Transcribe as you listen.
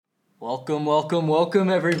Welcome,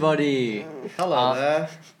 everybody. Hello there.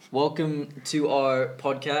 Welcome to our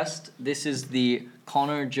podcast. This is the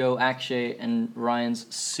Connor, Joe, Akshay, and Ryan's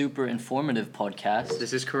super informative podcast.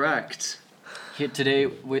 This is correct. Here today,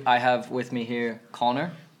 I have with me here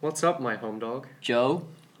Connor. What's up, my home dog? Joe.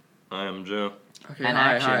 I am Joe. Okay, And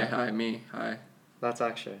hi, Akshay. hi, me, hi. That's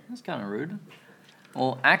Akshay. That's kind of rude.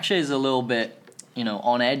 Well, Akshay is a little bit,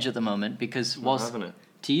 on edge at the moment because Having it.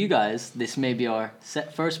 to you guys, this may be our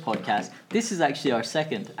first podcast. This is actually our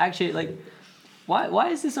second. Actually, why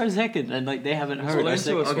is this our second? And they haven't heard our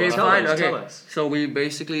second. Okay, Tell fine. us, Okay, tell us. so we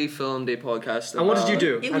basically filmed a podcast. And what did you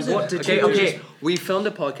do? It And was what did Okay, you do? okay. We filmed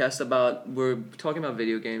a podcast we're talking about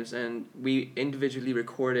video games, and we individually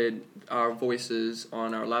recorded our voices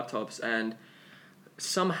on our laptops, and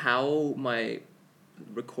somehow my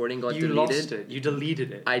recording got You deleted. lost it. You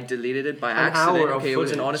deleted it. I deleted it by An accident. hour of Okay, it was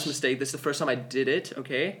an footage. honest mistake. This is the first time I did it.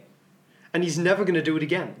 Okay. And he's never going to do it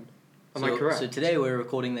again. Am I correct? So today we're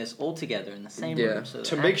recording this all together in the same Yeah. room. So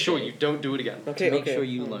to that make sure Akshay- you don't do it again. Okay. to make sure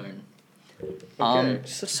you learn. Okay.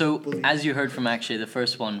 So as you heard from Akshay, the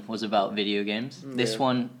first one was about video games. This Yeah.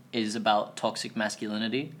 one is about toxic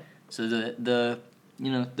masculinity. So the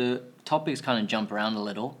topics kind of jump around a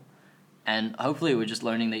little, and hopefully we're just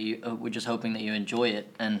learning that we're just hoping that you enjoy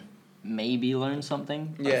it and maybe learn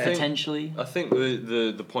something. Yeah. Potentially. I think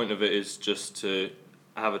the point of it is just to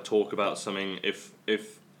have a talk about something. If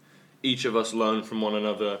each of us learn from one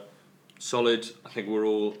another, solid. I think we're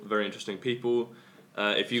all very interesting people.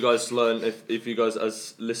 If you guys learn, if you guys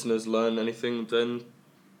as listeners learn anything, then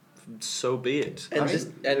so be it. And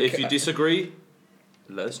If you disagree,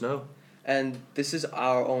 let us know. And this is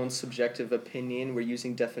our own subjective opinion. We're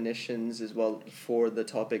using definitions as well for the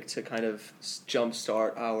topic to kind of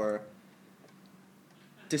jumpstart our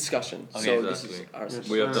discussion. Okay, so this is exactly. our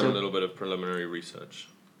We have done So- a little bit of preliminary research.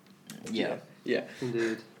 Yeah. Yeah.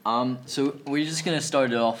 Indeed. So we're just gonna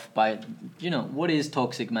start it off by, what is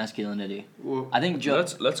toxic masculinity? Well, I think Joe.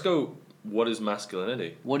 Let's go. What is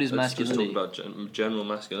masculinity? What is Let's masculinity? just talk about general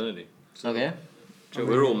masculinity. Okay. So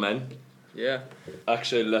we're all men. Yeah.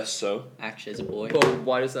 Actually, less so. Akshay is a boy. But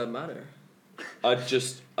why does that matter?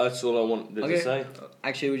 That's all I wanted to say.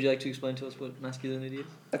 Akshay, would you like to explain to us what masculinity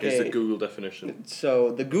is? Is the Google definition.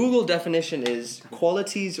 So the Google definition is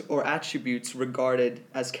qualities or attributes regarded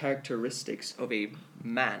as characteristics of a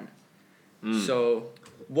man. Mm. So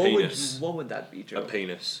Penis. what would that be, Joe? A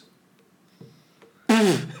penis.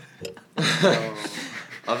 oh,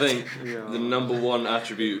 I think yeah. the number one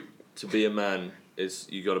attribute to be a man is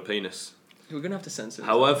you got a penis. We're gonna have to censor.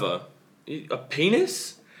 However, a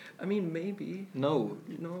penis? I mean, maybe. No,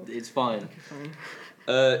 No. it's fine.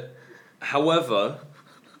 However,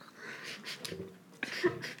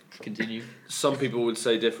 Continue. some people would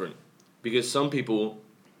say different, because some people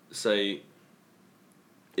say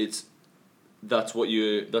that's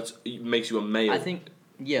makes you a male. I think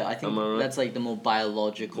Am I right? that's the more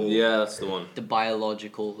biological. Yeah, that's the one. The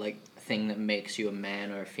biological thing that makes you a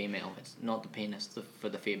man or a female. It's not the penis for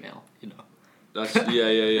the female. That's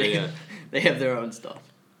yeah. They have their own stuff.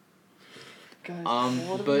 Guys,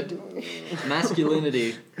 But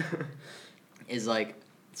masculinity is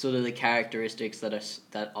sort of the characteristics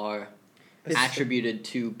that are attributed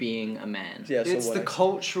to being a man. Yeah. So it's what? the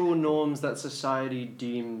cultural norms that society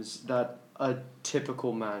deems that a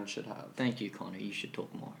typical man should have. Thank you, Connor. You should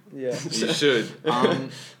talk more. Yeah. You should.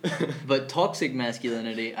 But toxic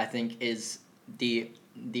masculinity, I think, is the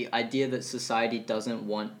idea that society doesn't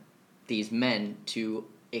want these men to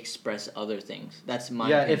express other things. That's my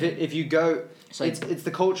opinion. if you go, It's like- it's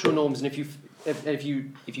the cultural norms, and if you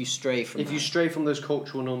if you stray from if you stray from those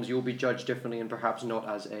cultural norms, you'll be judged differently and perhaps not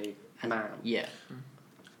as a man. yeah.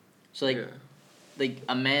 So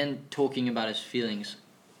a man talking about his feelings,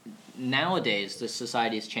 nowadays the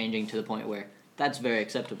society is changing to the point where that's very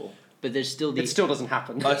acceptable. But there's still It still doesn't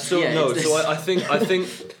happen. I still Yeah, no. it's So this- I think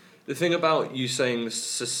the thing about you saying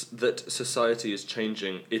that society is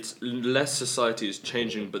changing, it's less society is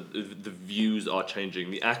changing, but the views are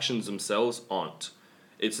changing. The actions themselves aren't.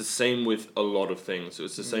 It's the same with a lot of things.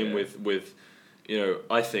 It's the same with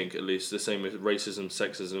I think at least the same with racism,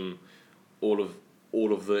 sexism, all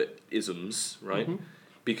of the isms, right? Mm-hmm.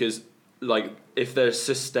 Because if there's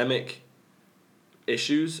systemic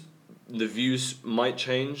issues, the views might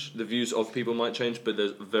change, the views of people might change, but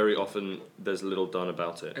there's very often little done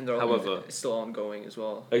about it. And However, it's still ongoing as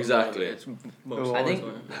well. Exactly. It's most I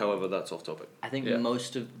think- however, that's off topic. I think Yeah.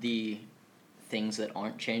 most of the things that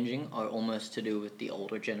aren't changing are almost to do with the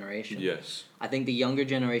older generation. Yes. I think the younger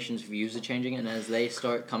generation's views are changing, and as they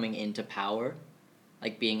start coming into power,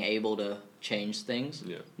 being able to change things,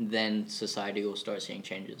 Yeah. then society will start seeing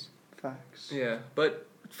changes. Facts. Yeah, but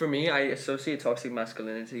for me, I associate toxic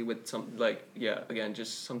masculinity with again,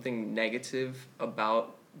 just something negative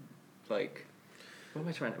about, like, what am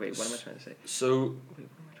I trying to say? So,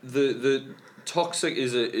 the toxic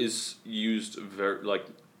is used very, like,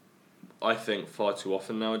 I think far too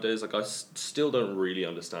often nowadays. Like, I still don't really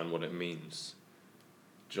understand what it means.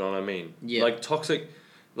 Do you know what I mean? Yeah. Like, toxic,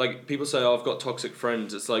 like, people say, oh, I've got toxic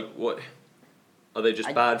friends. It's like, what? Are they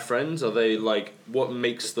just bad friends? Are they, like, what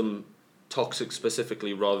makes them toxic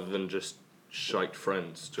specifically rather than just shite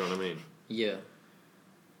friends? Do you know what I mean? Yeah.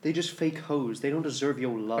 They just fake hoes. They don't deserve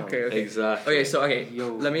your love. Okay. Exactly.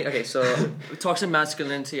 So toxic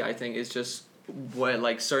masculinity, I think, is just what,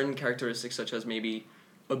 like, certain characteristics such as maybe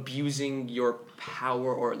abusing your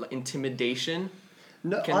power or, like, intimidation.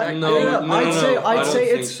 I'd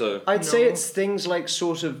say it's things like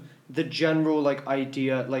sort of the general, like,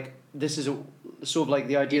 idea, like, this is sort of like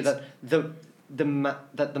the idea that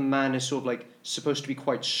the man is sort of, like, supposed to be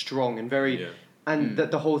quite strong and very and that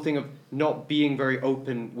the whole thing of not being very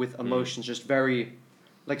open with emotions, just very,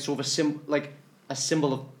 like, sort of a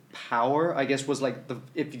symbol of power, I guess, was like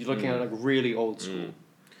if you're looking at it, like, really old school.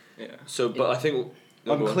 Yeah. So, but I think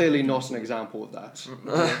I'm clearly not an example of that.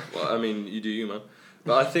 Well, I mean, you do you, man.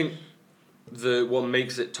 But I think what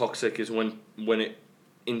makes it toxic is when it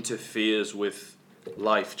interferes with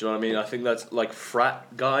life. Do you know what I mean? I think that's like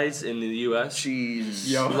frat guys in the US. Jeez.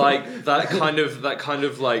 Yo. Like that kind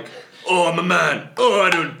of like, oh, I'm a man. Oh, I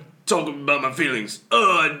don't talk about my feelings.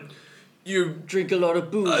 Oh, you drink a lot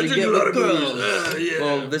of booze I and drink get a lot with of girls. booze. Yeah.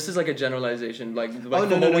 Well, this is like a generalization, like from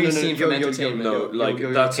no, what we've seen from entertainment.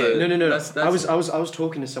 I was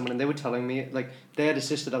talking to someone and they were telling me, like, they had a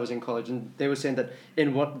sister that was in college and they were saying that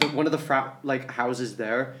in one of the frat, like, houses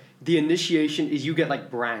there, the initiation is you get,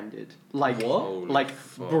 like, branded, like, What? like,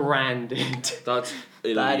 branded. That's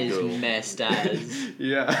illegal. That is messed as.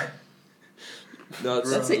 Yeah.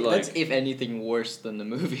 That's if anything worse than the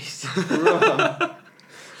movies.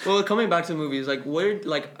 Well, coming back to movies, like,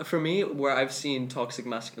 for me, where I've seen toxic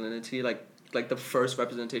masculinity, like the first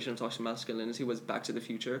representation of toxic masculinity was Back to the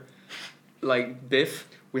Future. Like, Biff.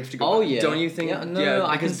 We have to go. Oh, back. yeah. Don't you think? Yeah, no,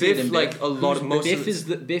 I can because see it Biff, in like, Biff. a lot of most Biff of is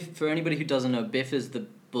the Biff. For anybody who doesn't know, Biff is the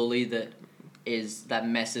bully that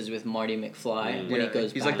messes with Marty McFly when he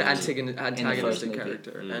goes. He's back like the in the antagonistic first movie.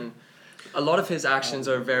 character, and a lot of his actions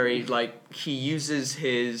are very, like, he uses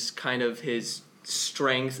his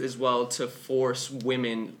strength as well to force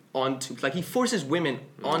women onto, like, he forces women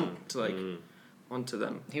onto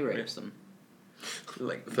them. He rapes them.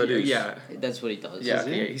 Like, Fetish. yeah. That's what he does. Yeah,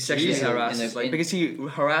 he sexually Yeah. harasses, because he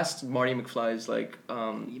harassed Marty McFly's, like,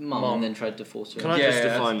 Mom, and then tried to force her. Can I just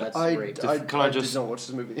define? That's I rape. Can I just- did not watch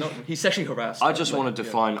this movie. No, he sexually harassed. I just like, want to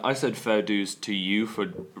define. I said fair dues to you for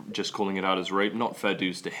just calling it out as rape, not fair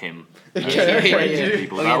dues to him. Yeah.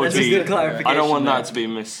 People. Okay, That would that's a be. good clarification I don't want there. that to be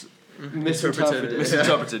misinterpreted.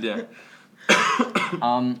 misinterpreted. Yeah.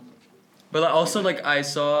 But also, like, I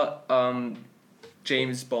saw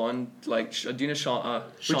James Bond, like, do you know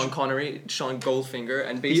Sean Connery, Sean Goldfinger,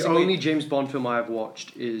 and The basically only James Bond film I have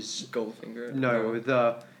watched is Goldfinger.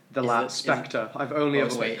 the last Spectre. I've only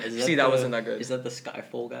ever Wait, is See, that wasn't that good. Is that the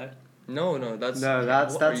Skyfall guy? No, that's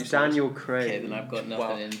that's what are you Daniel saying? Craig. Okay, then I've got nothing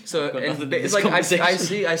Wow. in. So I've got nothing in it's this like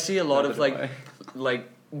conversation. I see a lot of, Neither do like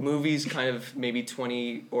movies, kind of maybe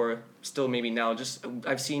 20 or still maybe now. Just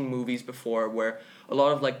I've seen movies before where a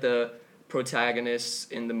lot of, like, the protagonists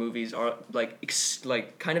in the movies are like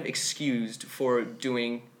kind of excused for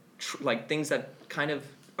doing like things that kind of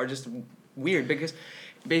are just weird, because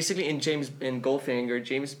basically in Goldfinger,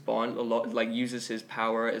 James Bond a lot, like, uses his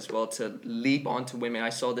power as well to leap onto women.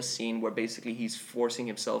 I saw the scene where basically he's forcing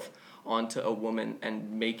himself onto a woman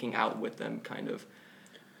and making out with them, kind of,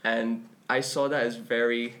 and I saw that as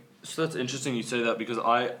very. So that's interesting you say that, because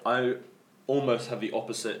I almost have the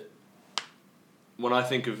opposite. When I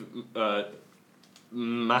think of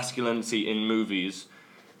masculinity in movies,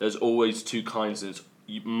 there's always two kinds. And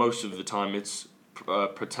most of the time it's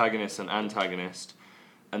protagonist and antagonist.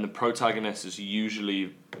 And the protagonist is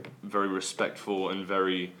usually very respectful and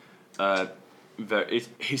very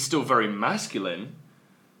he's still very masculine,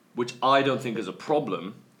 which I don't think is a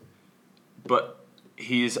problem. But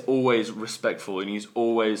he is always respectful and he's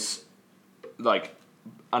always, like,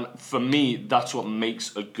 and for me, that's what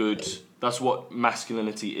makes that's what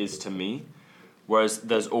masculinity is to me. Whereas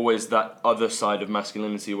there's always that other side of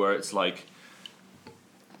masculinity where it's like,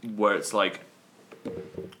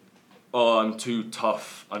 oh, I'm too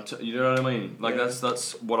tough. You know what I mean? Like,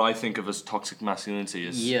 that's what I think of as toxic masculinity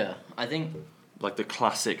is. Yeah, I think. Like the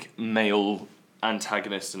classic male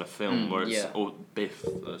antagonist in a film where it's or Biff.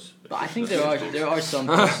 But I think there are some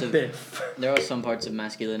parts of there are some parts of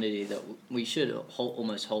masculinity that we should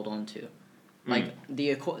almost hold on to, like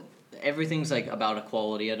everything's like about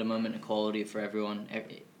equality at the moment, equality for everyone,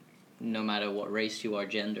 no matter what race you are,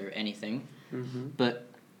 gender, anything. Mm-hmm. But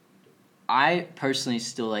I personally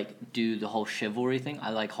still like do the whole chivalry thing. I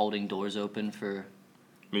like holding doors open for.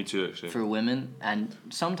 Me too, actually. For women and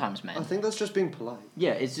sometimes men. I think that's just being polite.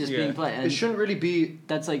 Yeah, it's just being polite. And it shouldn't really be.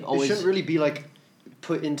 That's like always. It shouldn't really be like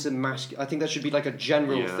put into I think that should be like a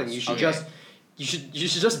general thing. You should just. You should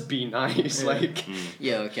just be nice, like.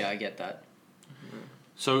 Yeah. Okay, I get that.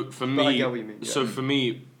 So for me, I get what you mean, so for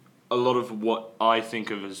me, a lot of what I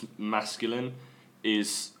think of as masculine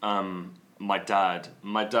is my dad.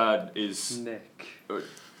 My dad is Nick.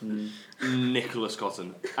 Nicholas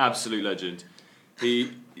Cotton, absolute legend.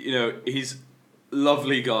 He's a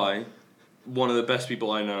lovely guy, one of the best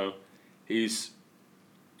people I know. He's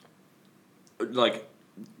like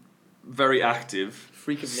very active.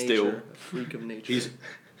 Freak of still. nature. Freak of nature. He's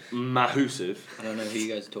mahusive. I don't know who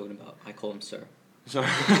you guys are talking about. I call him sir. So,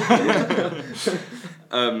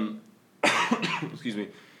 excuse me.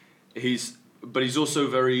 But he's also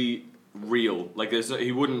very real. Like he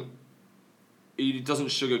doesn't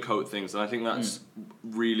sugarcoat things, and I think that's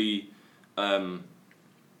really,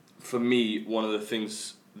 for me, one of the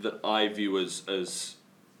things that I view as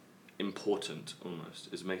important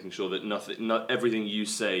almost is making sure that not everything you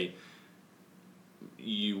say,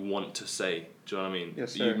 you want to say. Do you know what I mean?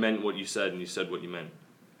 Yes, sir. You meant what you said, and you said what you meant.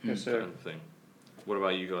 Yes, sir. Kind of thing. What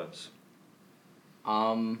about you guys?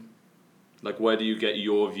 Like, where do you get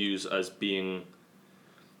your views as being...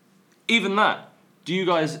 Even that, do you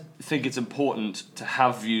guys think it's important to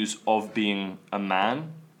have views of being a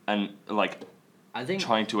man and, I think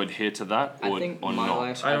trying to adhere to that, or not?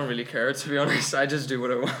 Life, I don't really care, to be honest. I just do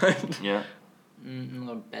what I want. Yeah.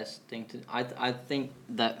 The best thing to... I think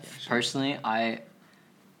that, personally, I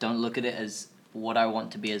don't look at it as what I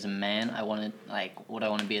want to be as a man. I want it, what I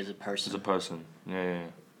want to be as a person. As a person. Yeah.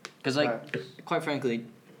 Because, quite frankly,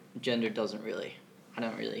 gender doesn't really... I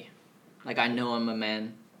don't really... I know I'm a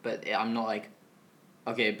man, but I'm not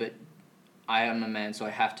okay, but I am a man, so I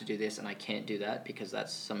have to do this, and I can't do that, because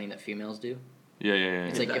that's something that females do. Yeah.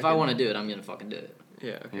 It's if I want to do it, I'm going to fucking do it.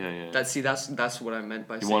 Yeah. Okay. Yeah. That's what I meant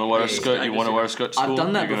by saying. You want to wear a skirt? You want to wear a skirt to school? I've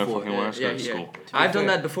done that You're before. You're going to fucking wear a skirt to school. I've done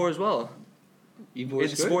that before as well. You've worn a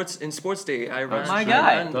skirt? In sports day, I ran. My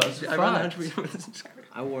guy. I ran 100 meters in skirt.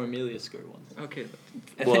 I wore Amelia's skirt once. Okay.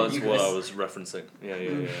 Well, that's what I was referencing. Yeah.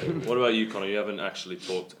 What about you, Connor? You haven't actually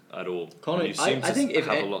talked at all. Connor, you seem I think to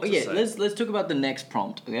have a lot to say. let's talk about the next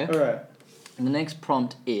prompt, okay? All right. And the next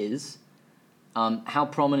prompt is, how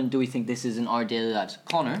prominent do we think this is in our daily lives?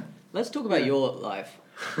 Connor, let's talk about your life.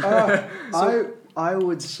 I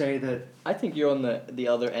would say that... I think you're on the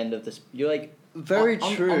other end of this. You're Very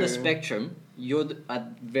true. On the spectrum, you're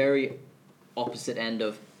at very opposite end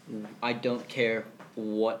of, I don't care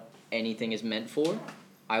what anything is meant for.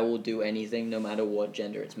 I will do anything no matter what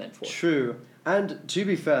gender it's meant for. True. And to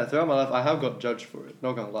be fair, throughout my life, I have got judged for it.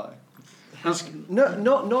 Not gonna lie. Not in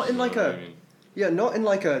not in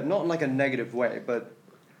a negative way, but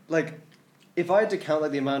if I had to count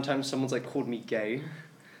the amount of times someone's called me gay,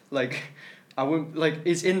 I wouldn't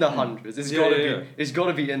it's in the hundreds. It's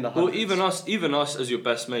gotta be in the hundreds. Well, even us as your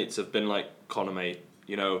best mates have been Connor, mate.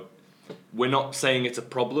 We're not saying it's a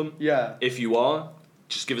problem. Yeah. If you are,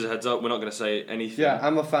 just give us a heads up. We're not gonna say anything. Yeah,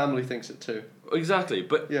 and my family thinks it too. Exactly,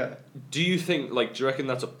 but yeah. Do you think do you reckon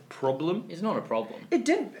that's a problem? It's not a problem. It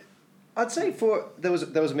didn't. I'd say there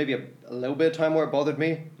was maybe a little bit of time where it bothered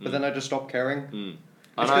me, but then I just stopped caring.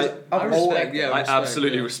 And I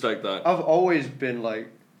absolutely respect that. I've always been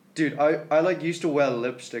dude, I used to wear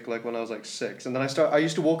lipstick when I was 6, and then I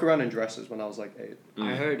used to walk around in dresses when I was 8.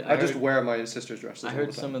 I just wear my sister's dresses. I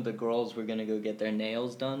heard some of the girls were gonna go get their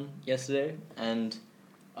nails done yesterday, and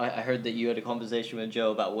I heard that you had a conversation with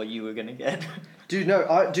Joe about what you were gonna get. Dude, no,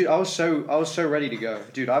 I was so ready to go.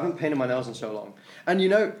 Dude, I haven't painted my nails in so long, and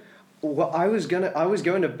I was going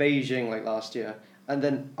to Beijing last year, and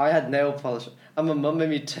then I had nail polish, and my mum made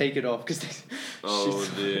me take it off because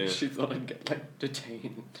she thought I'd get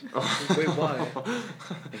detained. Wait, why?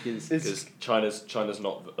 Because China's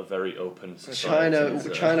not a very open society.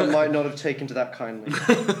 China might not have taken to that kindly,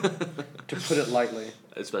 to put it lightly.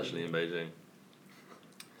 Especially in Beijing.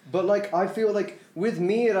 But I feel with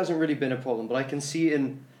me it hasn't really been a problem, but I can see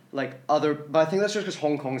in other. But I think that's just because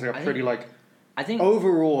Hong Kong's pretty I think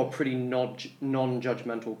overall a pretty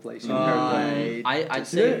non-judgmental place I'd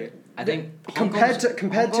say I think compared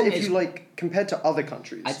to other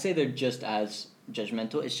countries. I'd say they're just as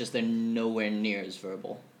judgmental. It's just they're nowhere near as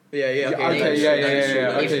verbal. Yeah, Okay, that's yeah, true, yeah, that's yeah, true,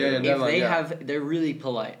 yeah, that's okay, true. yeah, If never mind, they yeah. have, they're really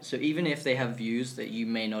polite. So even if they have views that you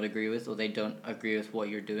may not agree with, or they don't agree with what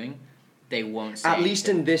you're doing, they won't say. At least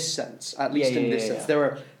anything. in this sense. At least in this sense.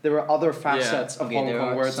 Yeah. There are other facets of Okay, Hong there Kong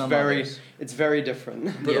are where it's some very others. it's very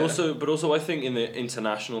different. But Yeah. also, I think in the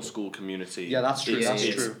international school community. Yeah, that's true. Yeah, That's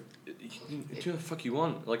yeah. true. You can do what the fuck you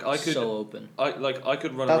want. Like I could. So open. I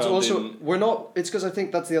could run That's around also in. we're not. It's because I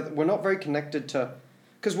think that's the other. We're not very connected to,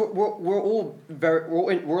 because we're all very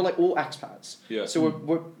we're like all expats. Yeah.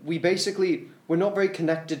 So we basically we're not very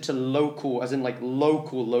connected to local, as in like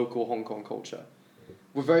local Hong Kong culture.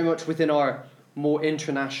 We're very much within our more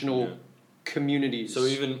international Yeah. communities. So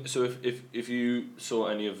if you saw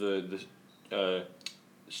any of the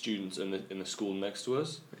students in the school next to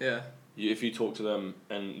us, Yeah. if you talk to them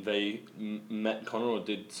and they met Connor or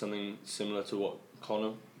did something similar to what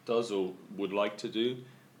Connor does or would like to do,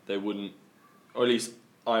 they wouldn't, or at least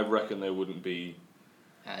I reckon they wouldn't be.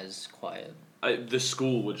 As quiet. The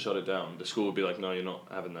school would shut it down. The school would be like, no, you're not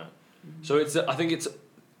having that. So I think it's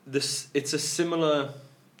a similar.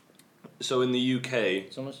 So in the UK,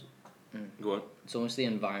 It's almost. go on. It's almost the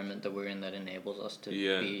environment that we're in that enables us to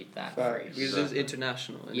Yeah. be that Facts. free. Because it's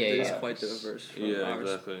international and Yeah, it is yeah. quite diverse from Yeah, our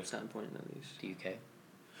exactly. standpoint at least. The UK.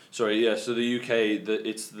 Sorry, yeah. So the UK,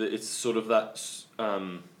 it's sort of that,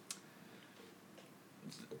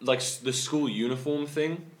 like the school uniform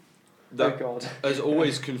thing, oh that God, has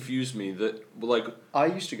always confused me. That like, I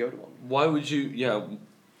used to go to one. why would you? Yeah,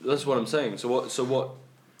 that's what I'm saying. So what?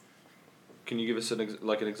 Can you give us an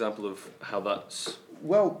example of how that's?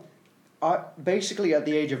 Well, I basically at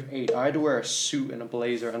the age of 8, I had to wear a suit and a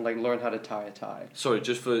blazer and like learn how to tie a tie. Sorry,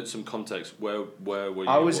 just for some context, where were you?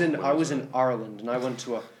 I was in that? Ireland, and I went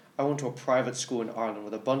to a private school in Ireland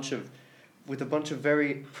with a bunch of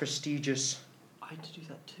very prestigious. I had to do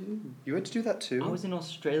that too. You had to do that too. I was in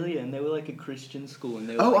Australia and they were like a Christian school and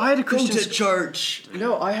they were Oh, like, I had a go Christian to sc- church.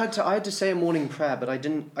 No, I had to say a morning prayer, but I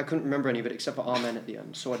couldn't remember any of it except for Amen at the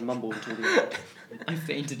end, so I'd mumble until the end. I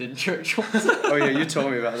fainted in church once. Oh yeah, you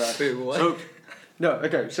told me about that. Wait, what? So No,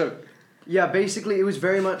 okay, so yeah, basically it was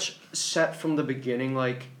very much set from the beginning.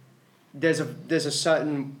 Like, they sort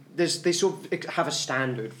of have a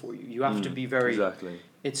standard for you. You have to be very. exactly.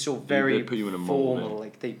 It's sort of They very put you in a mold, formal. yeah.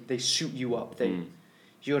 Like they suit you up. You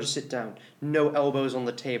got to sit down. No elbows on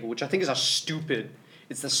the table, which I think is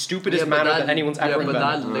It's the stupidest Yeah, but manner that- that anyone's yeah, ever but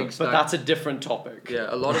invented. that links But back- that's a different topic.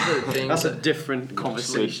 Yeah, a lot of the things. That's a that- different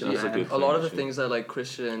conversation. That's a good a lot of the thing, things that like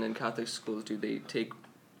Christian and Catholic schools do, they take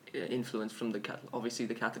influence from obviously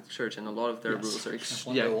the Catholic Church, and a lot of their Yes. rules are. I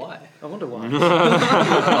wonder why. I wonder why.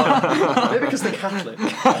 Maybe because they're Catholic. No,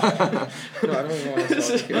 I don't want to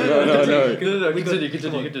talk here. No.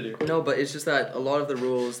 Continue. No, but it's just that a lot of the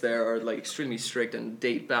rules there are like extremely strict and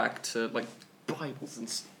date back to like Bibles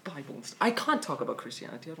and Bibles. I can't talk about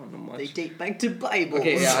Christianity. I don't know much. They date back to Bible.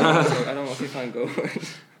 Okay, yeah, I don't know if you can't go.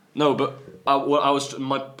 No, but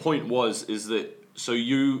my point is that so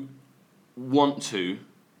you want to,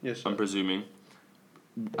 Yes. Sir. I'm presuming,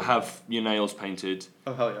 have your nails painted.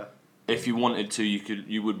 Oh hell yeah. If you wanted to,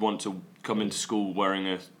 you would want to come into school wearing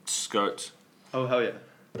a skirt. Oh hell yeah.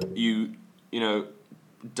 You know,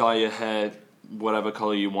 dye your hair whatever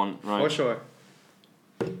color you want, right? For sure.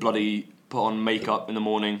 Bloody put on makeup in the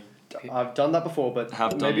morning. I've done that before, but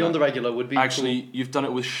Have done maybe on that. the regular would be Actually, you've done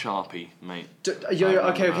it with Sharpie, mate. cool.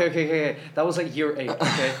 Okay. That was like year 8.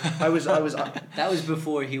 Okay, I was. That was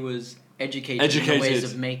before he was educated in the ways Educated.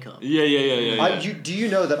 of makeup. Yeah. Do you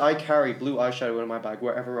know that I carry blue eyeshadow in my bag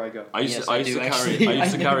wherever I go? I used Yes, to, I I used do, to carry actually. I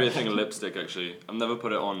used to I carry a know. thing of lipstick actually. I've never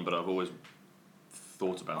put it on, but I've always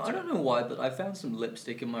thought about I it. don't know why, but I found some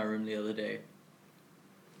lipstick in my room the other day.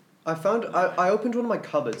 I opened one of my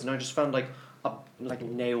cupboards and I just found like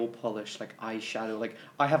nail polish, like eyeshadow, like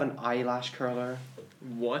I have an eyelash curler.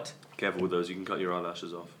 What? Careful with those, you can cut your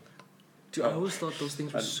eyelashes off. Dude, I always thought those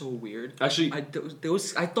things were so weird. Actually, I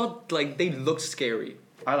thought like they looked scary.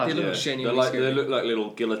 Eyelash. They look yeah, genuinely scary. they look like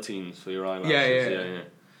little guillotines for your eyelashes. Yeah.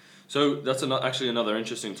 So that's actually another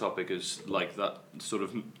interesting topic is like that sort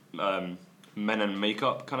of men and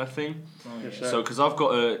makeup kind of thing. Oh, Yes, yeah. sir. So because I've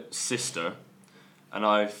got a sister,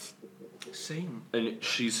 and Same.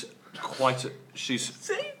 she's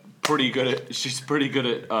pretty good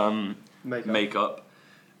at makeup,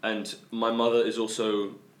 and my mother is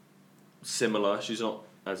also similar. She's not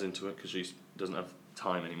as into it because she doesn't have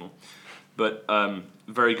time anymore, but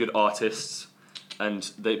very good artists, and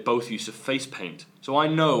they both used to face paint. So I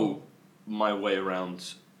know my way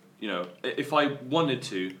around. You know, if I wanted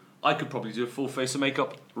to, I could probably do a full face of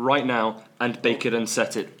makeup right now and bake it and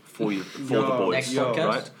set it for you for the boys. Next podcast?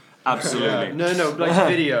 Right? Absolutely. No, like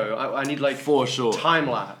video. I need like For sure. time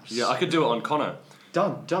lapse. Yeah, I could do it on Connor.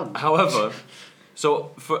 Done. However,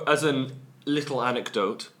 so as a little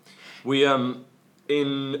anecdote, we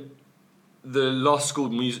in the last school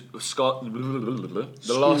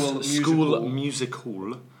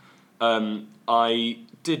musical, I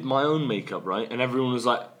did my own makeup, right, and everyone was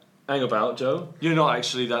like, "Hang about, Joe, you're not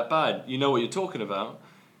actually that bad. You know what you're talking about."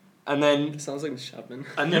 And then It sounds like Chapman.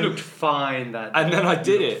 and You then looked fine that day. and then I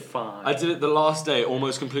did You it. looked Fine. I did it the last day,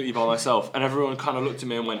 almost completely by myself, and everyone kind of looked at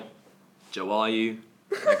me and went, "Joe, are you?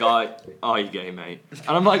 Like, are you gay, mate?"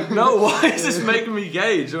 And I'm like, "No, why is this making me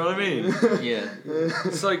gay?" Do you know what I mean? Yeah.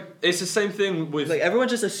 It's like it's the same thing with Like everyone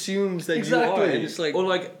just assumes that you are. And it's like or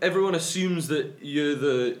like everyone assumes that you're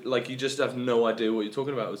you just have no idea what you're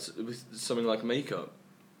talking about with something like makeup.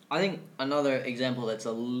 I think another example that's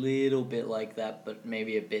a little bit like that, but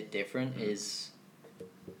maybe a bit different, is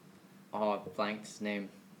I blanked his name.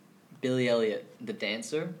 Billy Elliot, the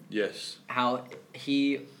dancer. Yes. How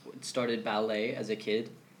he started ballet as a kid,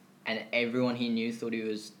 and everyone he knew thought he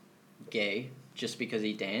was gay just because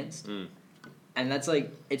he danced. And that's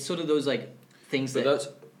like, it's sort of those like things But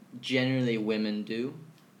that generally women do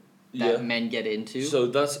that men get into. So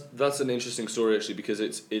that's an interesting story actually, because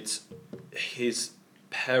it's his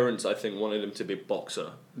parents, I think, wanted him to be a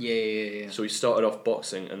boxer. Yeah. So he started off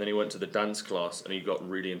boxing, and then he went to the dance class, and he got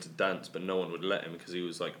really into dance, but no one would let him because he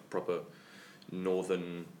was like proper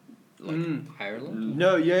northern, like Ireland?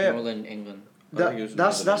 No, yeah. Northern England.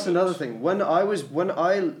 That's another thing. When I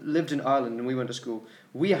lived in Ireland and we went to school,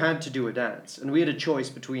 we had to do a dance, and we had a choice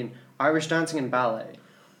between Irish dancing and ballet.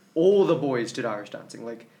 All the boys did Irish dancing.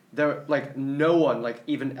 No one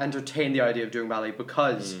even entertained the idea of doing ballet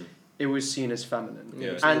because it was seen as feminine.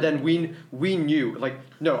 Yeah. And then we knew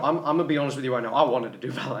no, I'm gonna be honest with you right now. I wanted to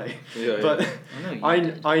do ballet, but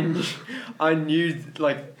I knew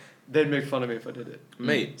they'd make fun of me if I did it.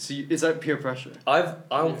 Mate. So is that peer pressure? I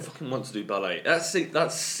fucking want to do ballet. That's sick.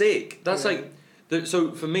 That's sick. That's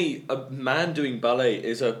so for me, a man doing ballet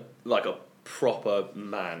is a proper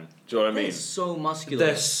man. Do you know what I mean? They're so muscular.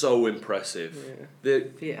 They're so impressive.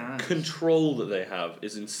 Yeah. The control that they have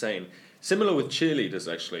is insane. Similar with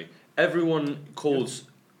cheerleaders, actually. Everyone calls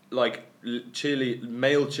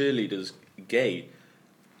male cheerleaders gay.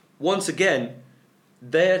 Once again,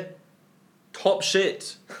 they're top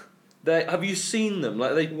shit. Have you seen them?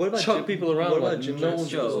 They chuck people around what like about no one's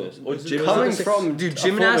gymnasts? business. Or Coming gymnasts. from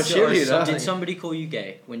gymnasts a former cheerleader. Did somebody call you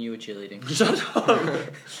gay when you were cheerleading? Shut up.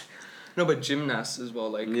 no, but gymnasts as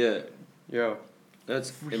well. Yeah, that's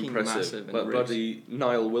freaking impressive. massive and But bloody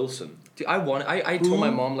Niall Wilson. Dude, I told my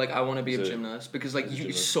mom I want to be a So- gymnast because you're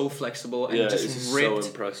gymnast. so flexible and It's just ripped. so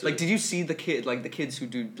impressive. Did you see the kids who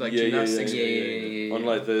do gymnastics? Yeah. On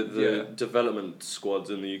the Yeah. development squads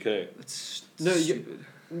in the UK. It's No, stupid.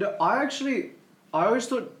 No, I always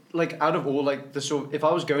thought out of all the sort of, if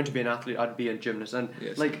I was going to be an athlete, I'd be a gymnast. And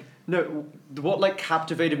Yes. no, what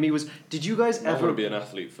captivated me was, did you guys I ever? want to be an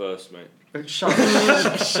athlete first, mate. Shut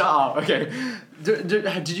up! Shut up! Okay,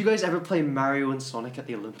 did you guys ever play Mario and Sonic at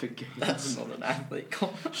the Olympic Games? That's not an athlete.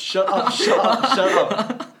 Shut up! Shut up! Shut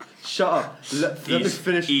up! Shut up! Let me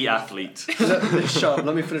finish. E-athlete. Shut up!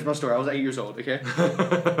 Let me finish my story. I was 8 years old. Okay,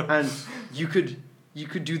 and you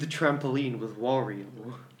could do the trampoline with Wario.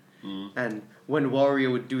 And when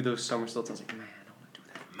Wario would do those somersaults, I was like, man, I want to do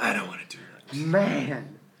that. Man, I want to do that.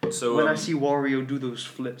 Man. So When I see Wario do those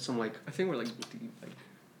flips, I'm like, I think we're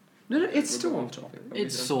no, it's still on topic.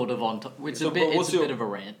 It's sort of on top. It's So, a bit. but what's It's a your- bit of a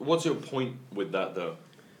rant. what's your point with that though?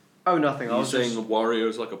 Oh, nothing. I Are you was saying just,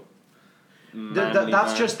 Wario's like a manly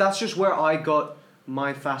that's man? just where I got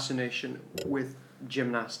my fascination with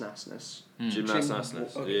gymnastness.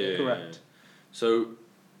 Gymnastness. Okay, Yeah, correct. So,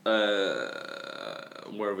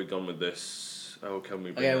 where have we gone with this? How can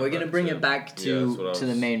we? Okay, we're gonna bring it back Yeah, that's what I to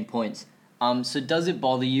the was- main points. So does it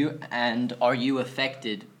bother you, and are you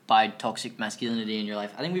affected by toxic masculinity in your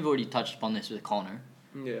life? I think we've already touched upon this with Connor.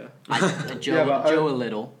 Yeah. Joe, Yeah, but, Joe a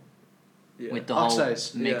little Yeah. with the whole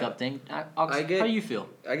Oxize. makeup thing. Ox, I get- how do you feel?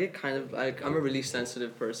 I get kind of I'm a really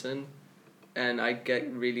sensitive person, and I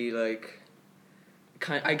get really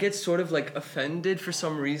I get sort of offended for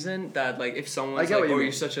some reason that if someone's get what you oh mean.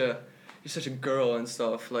 you're such a girl and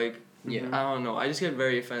stuff Yeah. I don't know, I just get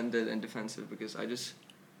very offended and defensive because I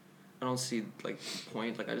don't see the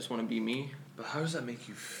point, I just want to be me. But how does that make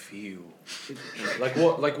you feel?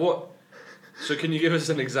 What? So can you give us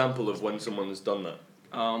an example of when someone's done that?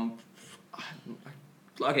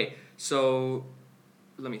 Okay, so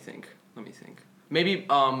let me think. Maybe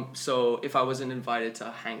so if I wasn't invited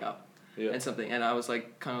to hang out Yeah. and something, and I was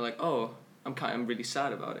oh, I'm really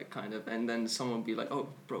sad about it, kind of, and then someone would be like, oh,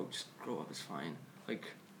 bro, just grow up, it's fine.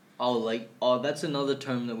 That's another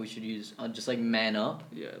term that we should use. Just like man up.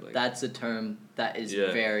 Yeah, like That's a term that is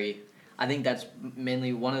very. I think that's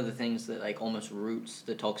mainly one of the things that like almost roots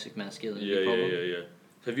the toxic masculinity problem. Yeah.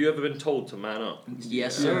 Have you ever been told to man up?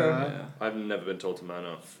 Yes, sir. Yeah. I've never been told to man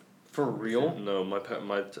up. For real? No, my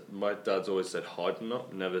dad's always said harden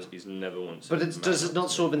up. He's never once. But said does man it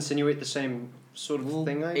not sort of insinuate the same sort of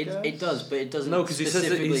thing? I guess It does, but it doesn't. No, because he says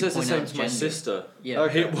the point same out to my gender. sister. Yeah.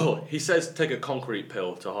 Okay. He says take a concrete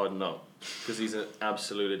pill to harden up because he's an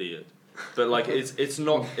absolute idiot. But like it's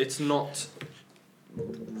not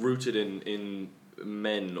rooted in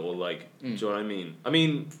men or like do you know what I mean? I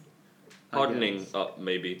mean hardening up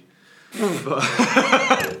maybe. But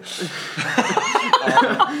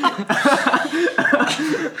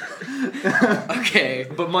Okay.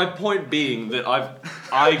 But my point being that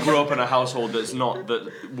I grew up in a household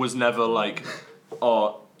that was never like,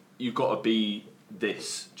 oh, you got to be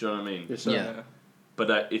this. Do you know what I mean? Yes, sir. Yeah.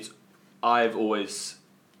 But I've always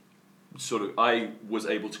I was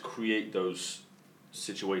able to create those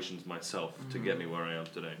situations myself to get me where I am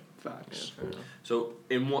today. Facts. Fair enough. So,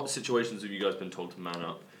 in what situations have you guys been told to man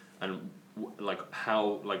up, and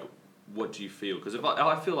what do you feel? Because if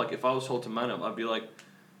I feel like if I was told to man up, I'd be like,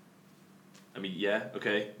 I mean, yeah,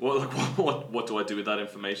 okay. Well, what do I do with that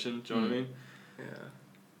information? Do you know what I mean? Yeah.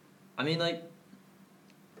 I mean, like,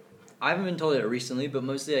 I haven't been told it recently, but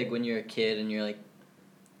mostly like when you're a kid and you're like,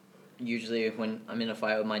 usually when I'm in a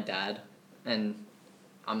fight with my dad, and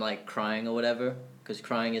I'm like crying or whatever, because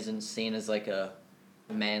crying isn't seen as like a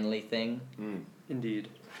manly thing. Indeed.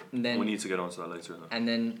 And then We need to get onto that later. Though. and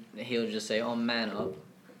then he'll just say, "Oh, man up,"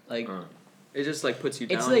 like. It just like puts you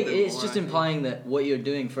down. It's a like bit it's more, just I think. implying that what you're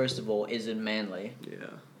doing first of all isn't manly, Yeah.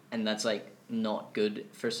 and that's like not good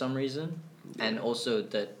for some reason, and also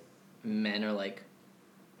that men are like.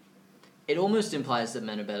 It almost implies that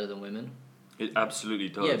men are better than women. It absolutely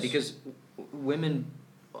does. Yeah, because women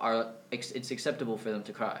are it's acceptable for them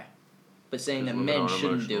to cry, but saying that Because women men are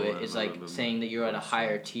shouldn't do emotional it is and like they're saying that you're at a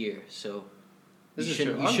higher tier. So This you is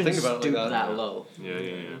shouldn't true. you I didn't shouldn't think about it stoop like that. that low.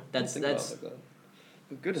 Yeah. That's Think about it like that.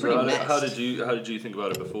 Good as Pretty well. messed. How did you think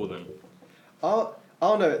about it before then? I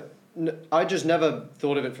don't know. I just never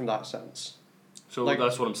thought of it from that sense. So Like-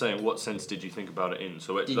 that's what I'm saying. What sense did you think about it in?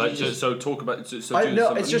 So Did like, you just- so talk about. So I do no,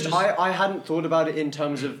 some- it's you just I hadn't thought about it in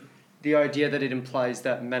terms of the idea that it implies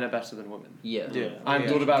that men are better than women. Yeah. I hadn't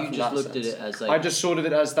thought about it You from just that looked sense. at it as like I just sort of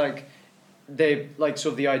it as like they like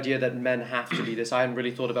sort of the idea that men have to be this. I hadn't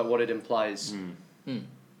really thought about what it implies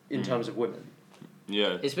in terms of women.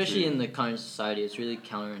 Yeah. especially true. in the current society, it's really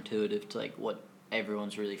counterintuitive to like what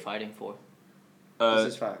everyone's really fighting for.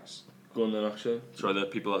 This is facts. Go on then, Akshay. Sorry, there are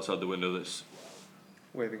people outside the window that's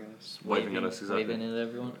Waving at us. waving at us. Exactly. Waving at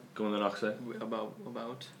everyone. Go on then, Akshay. About.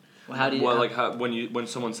 Well, how do you? Well, how- like when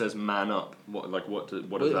someone says "man up," what does that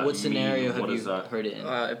what mean? scenario have What you is that? heard it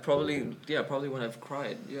in? Probably when I've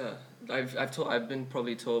cried. Yeah. I've been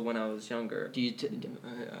probably told when I was younger. Do you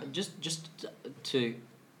Yeah. just to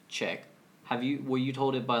check? Were you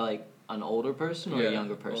told it by like an older person or a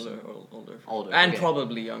younger person? Older. Older, And okay.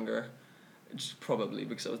 probably younger. Just probably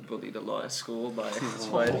because I was bullied a lot at school by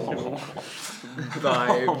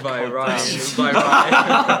Ryan.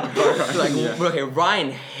 Okay,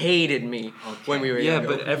 Ryan hated me when we were Yeah,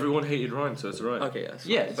 younger. but everyone hated Ryan, so it's alright. Okay, yes.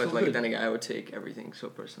 Yeah, Yeah, it's but all like good. then again, I would take everything so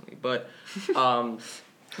personally. But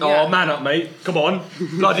Oh, man up, mate! Come on,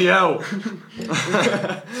 bloody hell!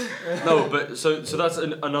 No, but so that's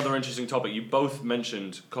another interesting topic. You both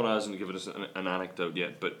mentioned Connor hasn't given us an anecdote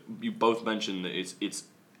yet, but you both mentioned that it's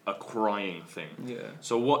a crying thing. Yeah.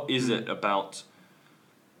 So what is it about?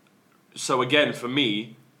 So again, for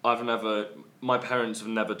me, my parents have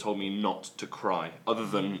never told me not to cry, other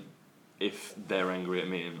than if they're angry at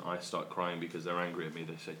me and I start crying because they're angry at me.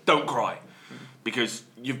 They say, "Don't cry, because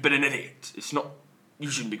you've been an idiot. It's not. You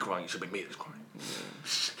shouldn't be crying. It should be me that's crying."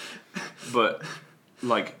 But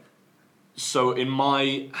like, so in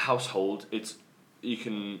my household, it's you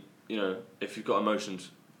can if you've got emotions,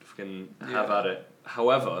 you can have at it.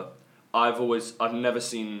 However, I've never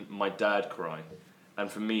seen my dad cry,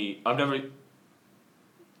 and for me, I've never.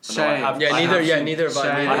 Same. Neither have I.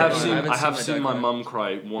 Same. I have seen my dad cry. mum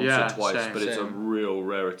cry once Yeah, or twice, same, but it's a same. real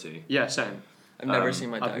rarity. Yeah, same. I've never seen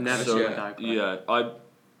my dad. I've never cry. seen Yeah. my dad cry. Yeah, I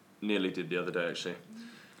nearly did the other day actually.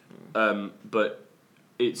 But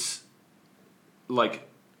it's like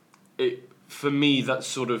it for me. That's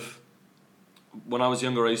sort of when I was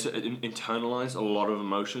younger. I used to internalize a lot of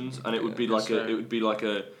emotions, and it would be like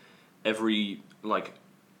every like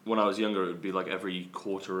when I was younger. It would be like every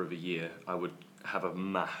quarter of a year. I would have a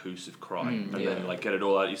massive cry, and then like get it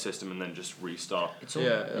all out of your system, and then just restart. It's all,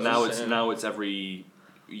 Yeah. Now it's every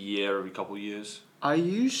year, every couple of years. I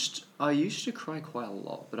used to cry quite a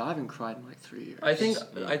lot, but I haven't cried in like 3 years. I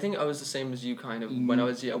think I was the same as you kind of when I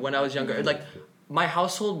was younger. Like my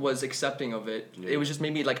household was accepting of it. Yeah. It was just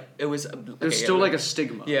maybe like it was. There's still like a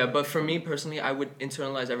stigma. Yeah, but for me personally, I would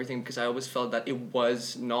internalize everything because I always felt that it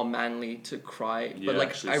was not manly to cry. Yeah, But like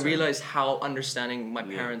actually I same. realized how understanding my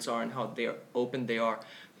parents are and how open they are.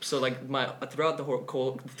 So like throughout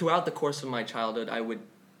the course of my childhood, I would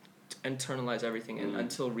internalize everything, and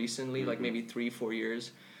until recently, like maybe 3-4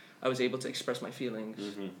 years, I was able to express my feelings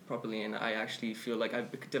properly, and I actually feel like I've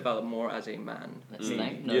developed more as a man. Let's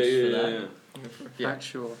thank Nosh for that. Yeah.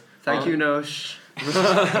 Factual. Thank you, Nosh.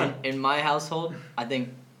 In my household, I think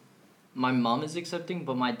my mom is accepting,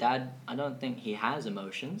 but my dad, I don't think he has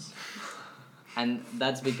emotions. And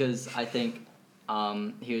that's because I think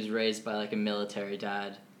he was raised by like a military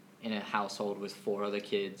dad in a household with 4 other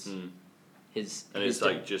kids. It's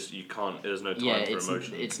like just you can't. There's no time for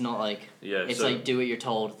emotion. It's not like it's so like do what you're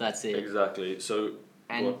told. That's it. Exactly. So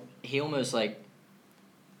And he almost like,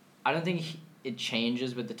 I don't think it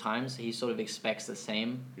changes with the times. He sort of expects the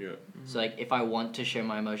same. Yeah. So like if I want to share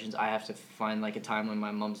my emotions, I have to find like a time when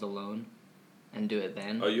my mom's alone, and do it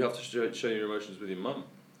then. Oh, you have to show your emotions with your mum.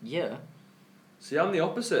 Yeah. See, I'm the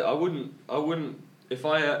opposite. I wouldn't. If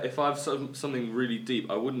I have something really deep,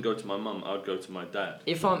 I wouldn't go to my mum. I'd go to my dad.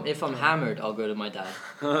 If I'm hammered, I'll go to my dad.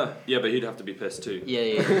 Yeah, but he'd have to be pissed too.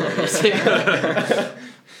 Yeah.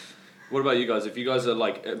 What about you guys? If you guys are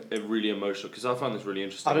like really emotional, because I find this really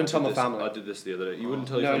interesting. I don't tell my did family. I did this the other day. You wouldn't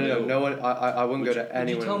tell your family? No one. I wouldn't go to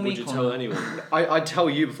anyone. Would you tell anyone? I'd tell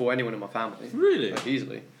you before anyone in my family. Really? Like,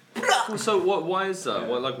 easily. So what? Why is that?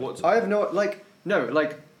 What like what's? I have no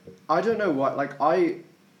I don't know what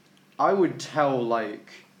I would tell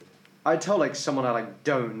I'd tell like someone I like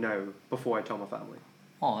don't know before I tell my family.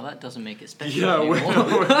 Oh, that doesn't make it special Yeah.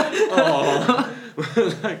 anymore.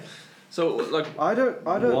 Like, so like. I don't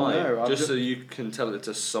Why? know. Just so you can tell it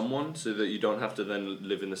to someone, so that you don't have to then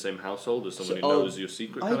live in the same household as someone who knows your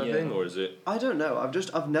secret kind of thing, or is it? I don't know. I've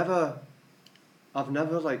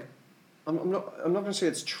never like, I'm not gonna say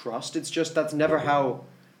it's trust. It's just that's never how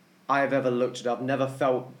I've ever looked at it. I've never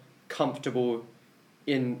felt comfortable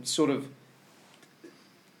in sort of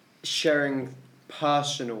sharing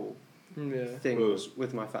personal things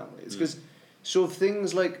with my family. It's because sort of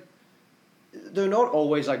things like, they're not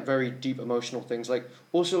always like very deep emotional things. Like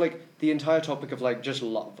also like the entire topic of like just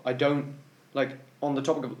love. I don't like on the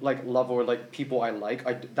topic of like love or like people I like.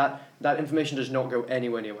 That information does not go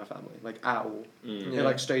anywhere near my family like at all. It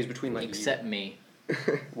like stays between like Except me.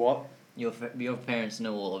 What? Your parents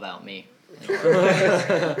know all about me. So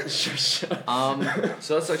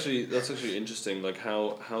that's actually interesting. Like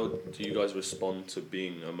how do you guys respond to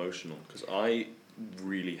being emotional? Because I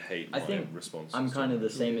really hate my responses. I'm kind of the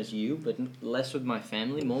same as you, but less with my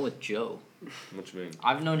family, more with Joe. What do you mean?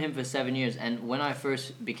 I've known him for 7 years, and when I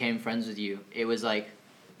first became friends with you, it was like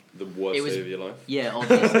The worst day of your life? Yeah,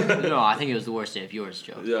 obviously. No, I think it was the worst day of yours,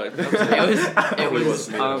 Joe. Yeah, it was me, it was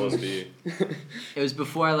for you. It was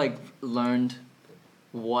before I like learned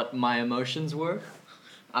what my emotions were.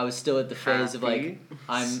 I was still at the phase of like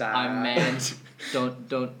I'm man,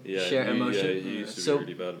 don't share emotion. Yeah, you used to be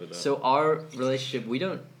really bad with that. So our relationship, we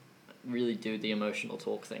don't really do the emotional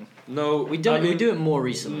talk thing. No, we don't. We do it more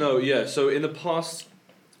recently. No, yeah. So in the past,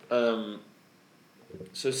 so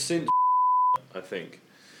since I think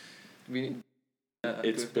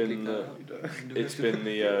it's been the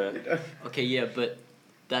Okay, yeah, but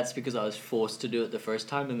that's because I was forced to do it the first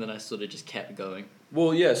time, and then I sort of just kept going.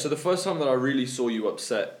 Well, yeah. So the first time that I really saw you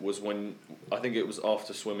upset was when I think it was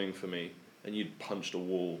after swimming for me, and you'd punched a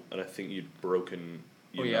wall, and I think you'd broken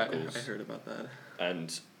your knuckles. I heard about that.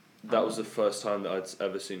 And that was the first time that I'd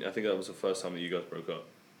ever seen. I think that was the first time that you guys broke up.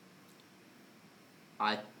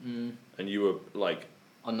 And you were like.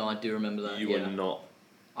 Oh no, I do remember that. You were not.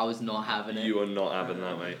 I was not having it. You were not having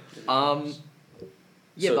that, mate.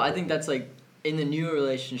 Yeah, so, but I think that's like in the new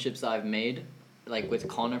relationships that I've made, like with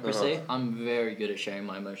Connor per se, I'm very good at sharing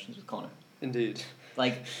my emotions with Connor. Indeed.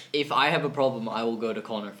 Like, if I have a problem, I will go to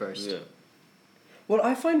Connor first. Yeah. What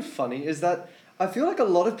I find funny is that I feel like a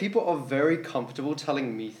lot of people are very comfortable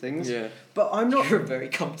telling me things. Yeah. But I'm not. You're a very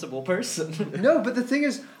comfortable person. No, but the thing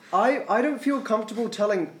is, I don't feel comfortable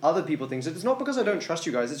telling other people things. It's not because I don't trust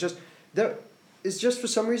you guys. It's just for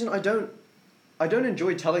some reason I don't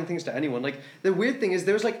enjoy telling things to anyone. Like the weird thing is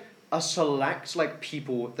there's like a select like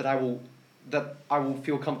people that I will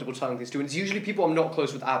feel comfortable telling things to, and it's usually people I'm not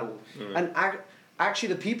close with at all. Mm. And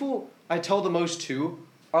actually the people I tell the most to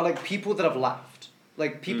are like people that have left,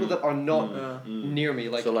 like people that are not near me.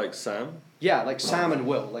 Like so, like Sam. Yeah, like Sam and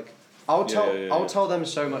Will. Like I'll tell them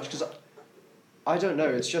so much because I don't know.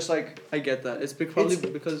 It's just like I get that. It's probably It's-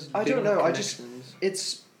 because I they don't have know, I just- connections.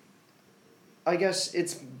 it's. I guess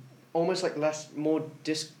it's almost like more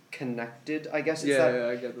disconnected. I guess it's that. Yeah,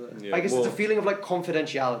 I get that. Yeah, I guess well, it's a feeling of like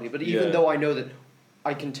confidentiality. But even Yeah. though I know that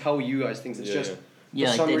I can tell you guys things, it's Yeah, just. yeah. Yeah,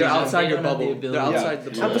 like some they reason- don't- They're outside they your don't have the bubble. ability They're to- outside the Yeah.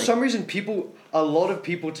 And for bubble. some reason, a lot of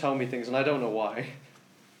people tell me things, and I don't know why.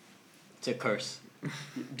 It's a curse.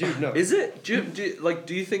 Dude, no. Is it? Do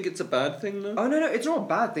you think it's a bad thing though? Oh no, it's not a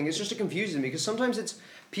bad thing. It's just it confuses me because sometimes it's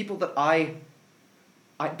people that I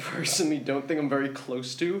personally don't think I'm very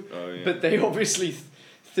close to, Oh yeah. but they obviously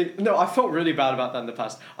think. No, I felt really bad about that in the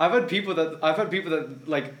past. I've had people that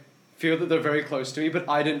like feel that they're very close to me, but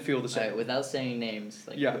I didn't feel the same. Alright, without saying names.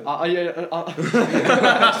 Like, Yeah,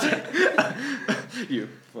 you.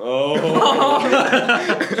 Oh.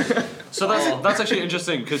 So that's actually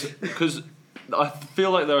interesting because I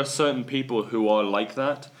feel like there are certain people who are like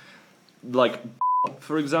that, like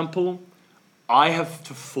for example, I have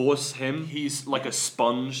to force him. He's like a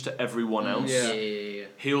sponge to everyone else. Yeah.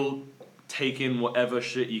 He'll take in whatever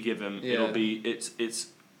shit you give him. Yeah. It'll be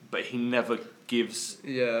but he never gives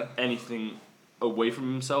Yeah. anything away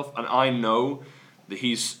from himself, and I know that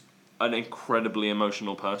he's an incredibly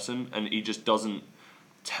emotional person, and he just doesn't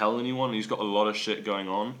tell anyone. He's got a lot of shit going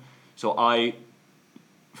on, so I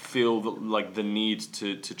feel like the need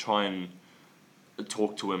to try and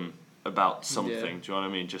talk to him about something. Yeah. Do you know what I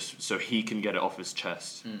mean? Just so he can get it off his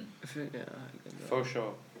chest. Mm. I get that. For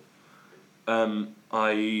sure.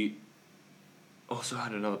 I also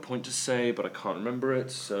had another point to say, but I can't remember it.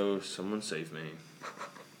 So someone save me.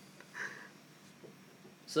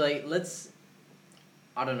 So like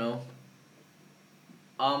I don't know.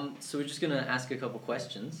 So we're just gonna ask a couple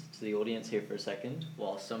questions to the audience here for a second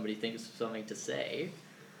while somebody thinks of something to say.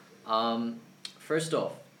 First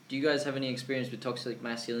off, do you guys have any experience with toxic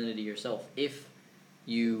masculinity yourself? If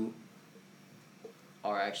you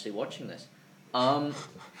are actually watching this.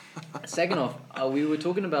 Second off, we were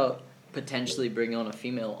talking about potentially bringing on a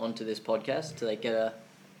female onto this podcast to like get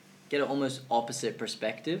an almost opposite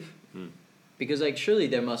perspective. Hmm. Because like surely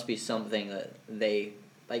there must be something that they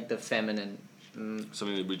like the feminine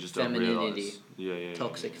Something that we just don't femininity. realize. Yeah.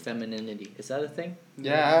 Toxic femininity. Is that a thing?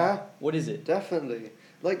 Yeah, What is it? definitely.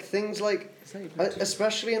 Like things like, Is that your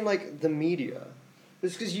especially in like the media,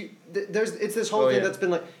 it's because it's this whole Oh, thing yeah. that's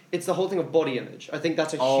been like it's the whole thing of body image. I think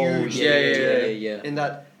that's a Oh huge yeah, thing yeah. in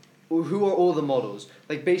that. Who are all the models?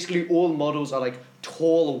 Like basically all models are like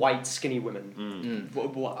tall, white, skinny women.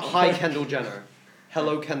 Mm. Hi Kendall Jenner.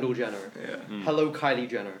 Hello Kendall Jenner. Yeah. Hello Kylie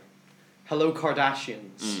Jenner. Hello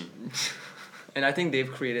Kardashians. And I think they've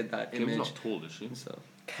created that Kim's image. not tall, is she? So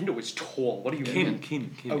Kendall is tall. What do you Kim.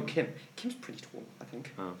 mean? Oh, Kim. Kim's pretty tall, I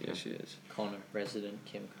think. Oh, yeah, she is. Connor, resident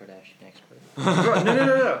Kim Kardashian expert. Right,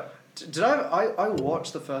 no. Did I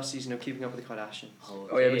watched the first season of Keeping Up with the Kardashians? Oh,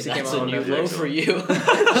 yeah, but she that's came a out new on low Netflix. for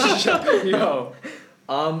you. Yo.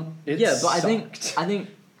 It yeah, but sucked. I think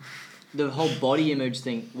the whole body image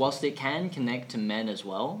thing, whilst it can connect to men as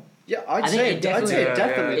well, Yeah, I I'd think say it it definitely- definitely. Yeah,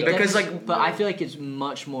 definitely. yeah. Because, definitely- like- but I feel like it's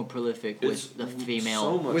much more prolific It's with the female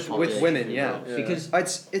so much with more with women, female. yeah. because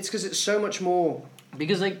It's because it's so much more.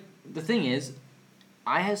 because like the thing is,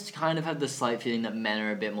 I has kind of had the slight feeling that men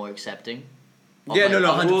are a bit more accepting. Of, Yeah, like, no,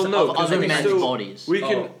 no, of, 100%. Well, no, of 'cause other we men's still- bodies. We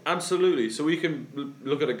can Oh. absolutely. So we can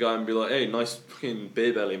look at a guy and be like, "Hey, nice fucking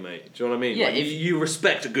beer belly, mate." Do you know what I mean? Yeah, Like, if- you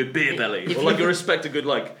respect a good beer belly, if or like you- you respect a good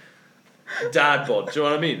like dad bod. Do you know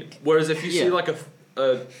what I mean? Whereas if you see Yeah. like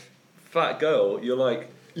a fat girl, you're like,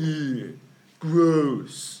 "Ew,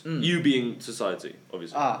 gross." Mm. You being society,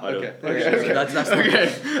 obviously. Ah, I don't- okay. Okay. That's not- okay.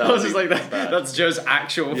 that I would was just be like that. bad. That's Joe's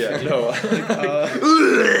actual. Yeah, no. Uh,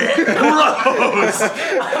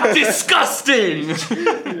 Disgusting.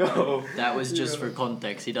 Yo. That was just for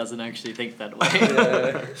context. He doesn't actually think that way.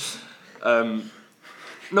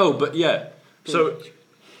 No, but yeah. So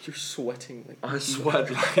You're sweating like. I sweat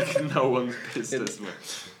like no one's business,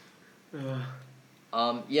 man.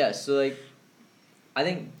 Yeah, so like, I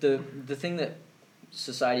think the thing that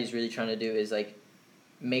society is really trying to do is like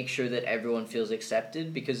make sure that everyone feels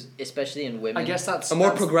accepted, because especially in women. I guess that's A more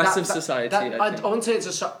that's- progressive society, I I think. wouldn't say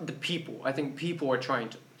it's the people. I think people are trying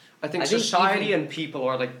to. I think I think society even- and people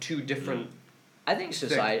are like two different. I think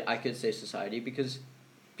society. I could say society because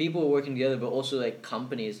people are working together, but also like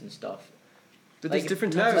companies and stuff. But Like, there's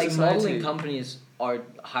different no, types Like of society. modeling companies are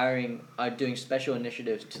doing special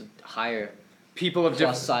initiatives to hire People of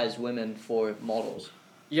different. plus size women for models.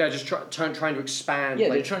 Yeah, just trying to expand. Yeah,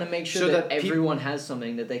 like, they're trying to make sure so that, that peop- everyone has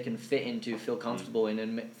something that they can fit into, feel comfortable in,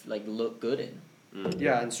 and like look good in.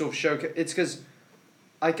 Yeah, and sort of show. It's because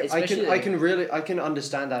I Especially, can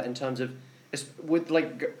understand that in terms of with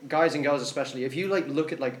like guys and girls especially. If you like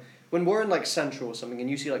look at like when we're in like Central or something and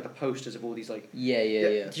you see like the posters of all these like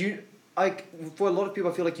Yeah. do you like for a lot of people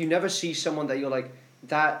I feel like you never see someone that you're like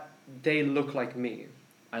that they look like me,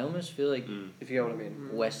 I almost feel like if you know what I mean,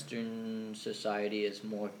 Western society is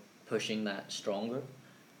more pushing that stronger.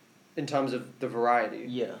 in terms of the variety.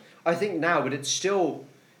 Yeah. I think now, but it's still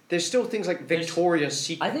there's still things like Victoria's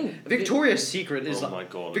Secret. I think Victoria's Secret is Oh like my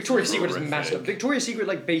god. Victoria's it's Secret is horrific. messed up. Victoria's Secret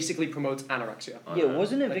like basically promotes anorexia. I Yeah, know.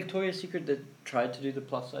 wasn't it Like- Victoria's Secret that tried to do the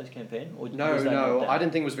plus size campaign? Or No, was that not no, them? I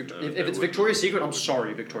didn't think it was Victoria's. No, If there it's would- Victoria's Secret, I'm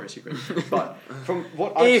sorry, Victoria's Secret. But from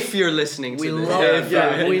what I If you're listening to We this. love-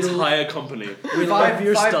 Yeah, The we entire company. We love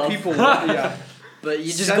your five stuff. people, yeah, But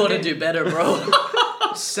you just Send gotta me- do better, bro.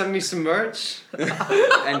 send me some merch.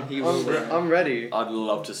 And he will. I'm ready. I'd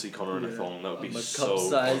love to see Connor in a thong. That would be I'm a so cup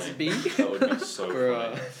size funny. B. That would be so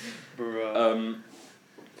Bruh. funny. Bruh.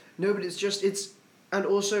 No, but and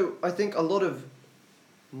also I think a lot of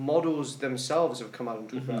models themselves have come out and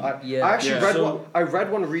talked about it. Yeah. I actually Yeah. read So- one. I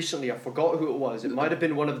read one recently. I forgot who it was. It might have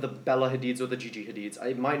been one of the Bella Hadids or the Gigi Hadids.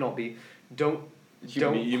 It might not be. Don't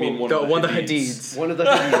You mean quote- one of the Hadids. one of the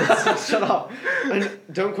Hadids. Shut up. And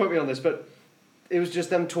don't quote me on this, but it was just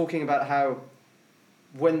them talking about how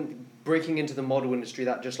when breaking into the model industry,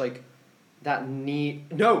 that just like that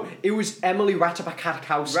need. No, it was Emily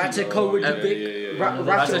Ratajkowski. Ratico with the big.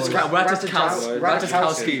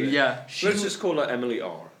 Ratajkowski. Yeah. Let's just call her Emily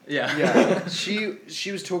R. Yeah. Yeah,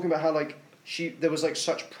 she was talking about how like there was like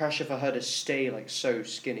such pressure for her to stay like so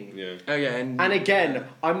skinny. Yeah. Oh yeah, and again,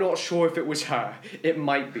 I'm not sure if it was her. It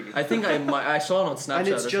might be. I think I saw it on Snapchat. And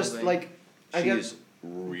it's or just something. like I She guess is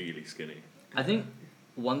really skinny. I think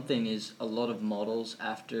one thing is a lot of models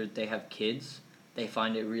after they have kids, they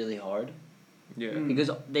find it really hard Yeah. because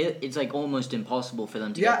it's like almost impossible for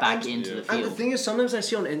them to Yeah, get back and- into the yeah. field. And the thing is, sometimes I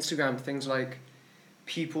see on Instagram things like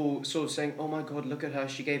people sort of saying, "Oh my God, look at her!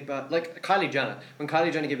 She gave birth." Like Kylie Jenner. When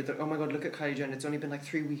Kylie Jenner gave birth, "Oh my God, look at Kylie Jenner! It's only been like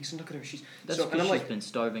 3 weeks, and look at her. She's That's so." And because I'm she's like, been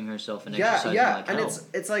starving herself and "Yeah, exercising yeah," like and hell.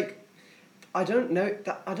 it's like. I don't know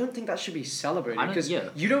that. I don't think that should be celebrated I don't- because yeah.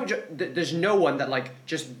 you don't. There's no one that like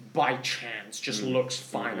just by chance just looks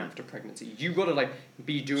fine Mhm. after pregnancy. You got to like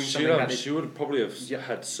be doing She, something that is she would probably have Yeah.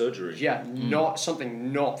 had surgery. not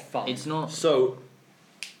something not fun. It's not. So,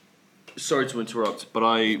 sorry to interrupt, but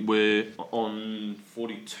we're on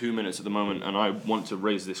 42 minutes at the moment, and I want to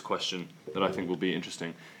raise this question that I think will be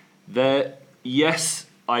interesting. Yes,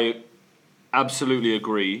 I absolutely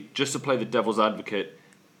agree. Just to play the devil's advocate,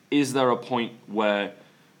 is there a point where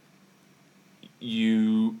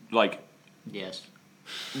you Yes.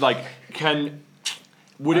 can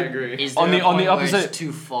would I it agree. Is there on a the point where opposite? it's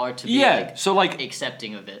too far to be Yeah. So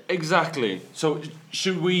accepting of it? exactly. So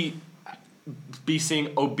should we be seeing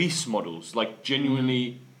obese models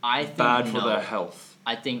genuinely I think bad for no. their health?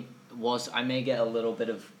 I think whilst I may get a little bit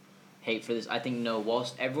of hate for this, I think no.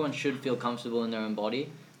 Whilst everyone should feel comfortable in their own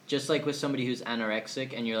body, just like with somebody who's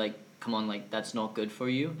anorexic and you're like, come on, that's not good for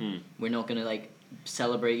you. We're not gonna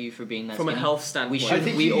celebrate you for being that. from a skinny. health We standpoint. should. I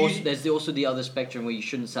think We you- also there's also the other spectrum where you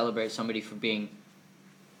shouldn't celebrate somebody for being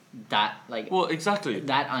that Well, exactly.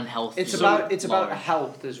 that unhealthy. It's So about large.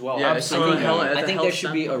 health as well. Yeah, I so think, hell- I the think health there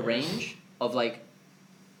should be a standpoint. range of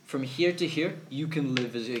from here to here, you can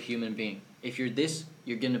live as a human being. If you're this,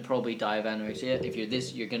 you're gonna probably die of anorexia. If you're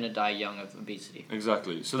this, you're gonna die young of obesity.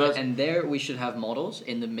 Exactly. So that's And there we should have models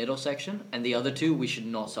in the middle section, and the other two we should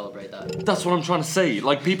not celebrate that. that's what I'm trying to say.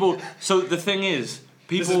 People. So the thing is,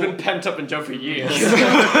 This people. has been pent up in Joe for years.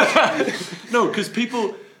 No, because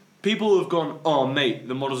people have gone. Oh, mate,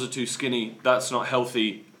 the models are too skinny. That's not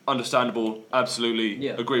healthy. Understandable. Absolutely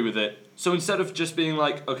Yeah. agree with it. So instead of just being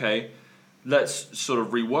okay, let's sort of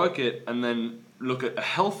rework it and then look at a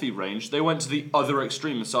healthy range, they went to the other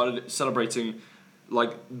extreme and started celebrating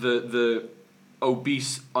the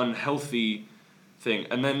obese, unhealthy thing,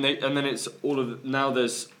 and then it's all of now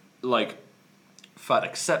there's fat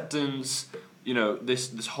acceptance,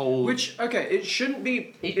 this whole Which it shouldn't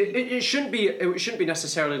be. It shouldn't be. It shouldn't be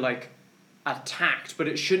necessarily attacked, but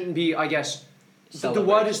it shouldn't be. I guess the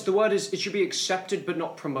word is. It should be accepted but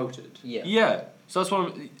not promoted. Yeah. So that's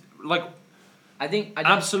what I'm I think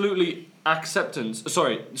absolutely acceptance.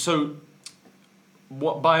 Sorry, so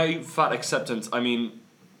what by fat acceptance I mean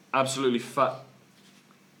absolutely fat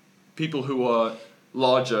people who are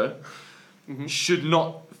larger should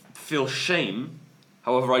not feel shame.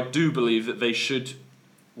 However, I do believe that they should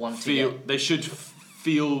want to feel get, they should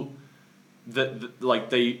feel that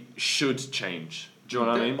they should change. Do you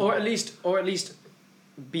know what I mean? Or at least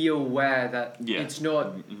be aware that Yeah. it's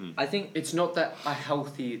not. I think It's not that a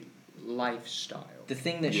healthy lifestyle. the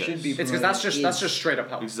thing that Yes. should be It's promoted because that's is, just straight up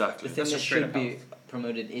health. Exactly. the thing that's that just straight should up be health.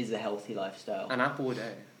 promoted is a healthy lifestyle. An apple a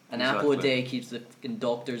day. An apple a day keeps the fucking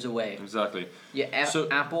doctors away. Exactly. Yeah, So-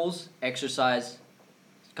 apples, exercise,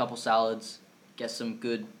 a couple salads, get some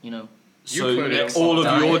good, So put it all of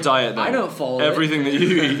diet. your diet then. I don't follow everything that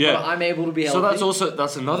you eat. Yeah. but I'm able to be healthy. So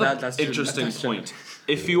that's another That's true. interesting That's true. point.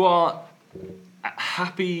 If you are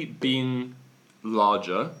happy being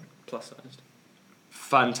larger, Plus sized.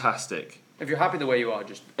 fantastic. If you're happy the way you are,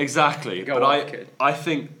 just Exactly. Go But off, kid. I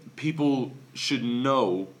think people should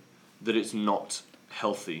know that it's not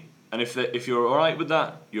healthy. And if you're alright with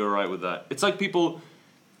that, you're alright with that. It's like people,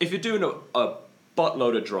 if you're doing a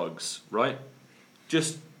buttload of drugs, right?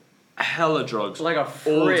 Just hella drugs. like a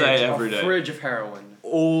fridge, all day, every day. fridge of heroin.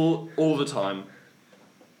 All the time.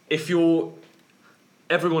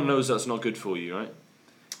 Everyone knows that's not good for you, right?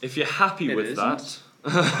 If you're happy It with isn't.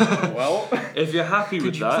 that, Well, if you're happy Could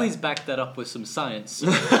with you that, please back that up with some science?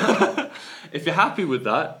 if you're happy with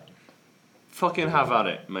that, fucking have at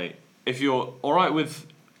it, mate. If you're alright with,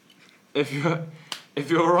 if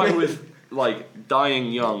you're alright with like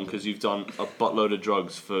dying young because you've done a buttload of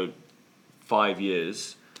drugs for 5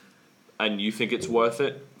 years, and you think it's worth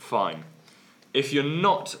it, fine. If you're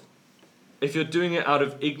not, if you're doing it out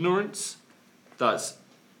of ignorance, that's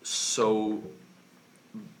so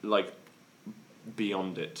like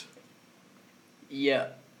beyond it. Yeah.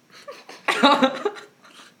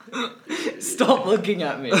 Stop looking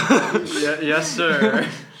at me. yes, sir.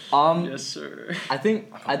 Yes, sir. I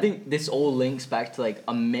think this all links back to like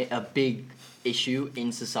a big issue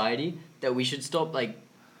in society that we should stop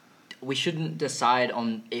we shouldn't decide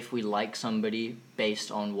on if we like somebody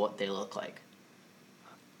based on what they look like.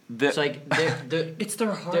 It's like It's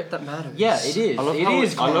their heart that matters. yeah, it is. I love It how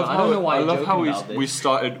is. Connor. I don't know why I you're love joking how about we this.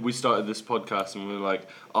 started this podcast and we were like,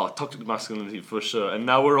 oh, toxic masculinity for sure, and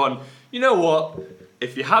now we're on. You know what?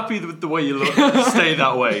 If you're happy with the way you look, stay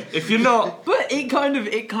that way. If you're not, But it kind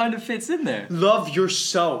of fits in there. Love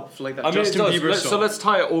yourself, like that I mean, Justin it does. Bieber song. So let's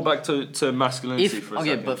tie it all back to masculinity for a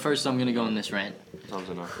second. But first I'm gonna go on this rant. Sounds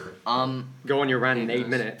enough. Go on your rant in Yes. 8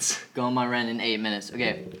 minutes. Go on my rant in 8 minutes.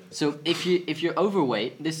 Okay, so if you're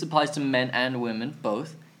overweight, this applies to men and women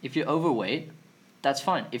both. If you're overweight, that's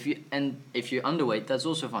fine. If you're underweight, that's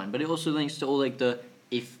also fine. But it also links to all like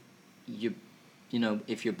if you're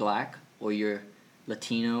black or you're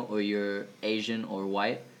Latino or you're Asian or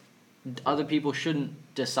white, other people shouldn't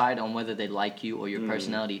decide on whether they like you or your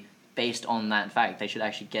personality based on that fact. They should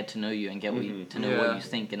actually get to know you and get to know what Yeah. you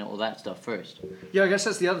think and all that stuff first. Yeah, I guess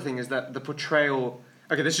that's the other thing is that the portrayal.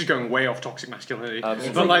 Okay, this is going way off toxic masculinity.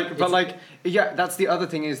 Absolutely. Yeah, that's the other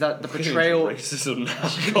thing is that the portrayal. Racism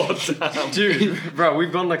now. God damn. Dude, bro,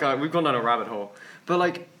 we've gone down a rabbit hole. But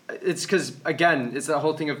like, it's because again, it's that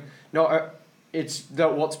whole thing of it's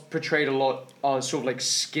that what's portrayed a lot are sort of like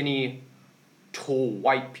skinny, tall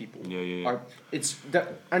white people. Yeah. It's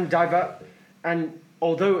that and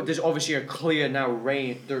although there's obviously a clear now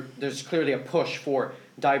range, there's clearly a push for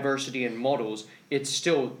diversity in models. It's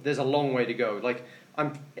still there's a long way to go. Like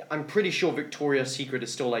I'm pretty sure Victoria's Secret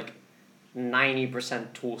is still like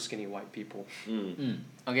 90% tall, skinny white people.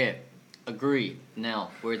 Okay, agree.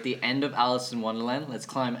 Now, we're at the end of Alice in Wonderland. Let's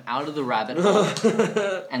climb out of the rabbit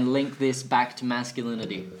hole and link this back to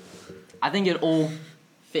masculinity. I think it all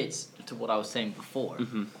fits to what I was saying before,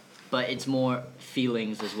 but it's more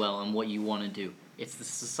feelings as well and what you want to do. It's the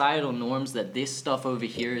societal norms that this stuff over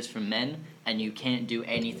here is for men and you can't do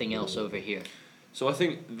anything else over here. So I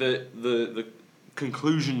think the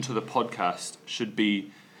conclusion to the podcast should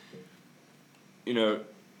be,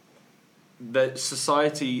 that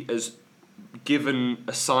society has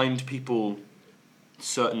assigned people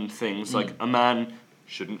certain things, like a man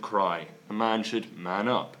shouldn't cry, a man should man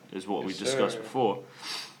up, is what we discussed before.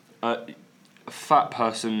 A fat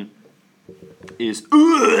person is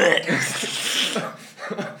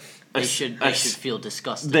They should feel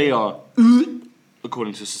disgusted. they are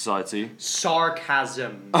according to society.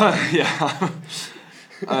 Sarcasm. Yeah.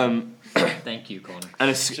 Thank you, Connor.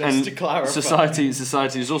 And to clarify. society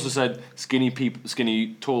has also said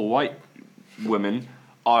skinny tall white women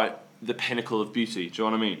are the pinnacle of beauty. Do you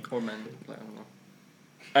know what I mean? Or men. Like, I don't know.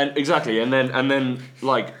 And exactly, and then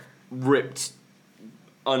like ripped,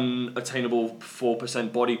 unattainable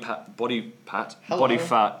 4% body fat.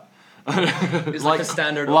 It's like the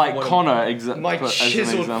standard of like what Connor, My as an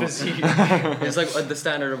chiseled example. physique. It's like the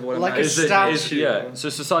standard of what Like a a man statue. Yeah, so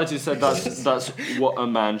society said that's what a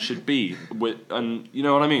man should be, and you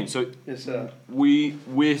know what I mean. So Yes, sir.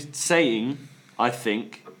 we're saying, I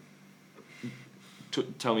think,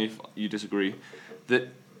 tell me if you disagree, that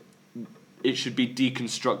it should be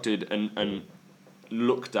deconstructed and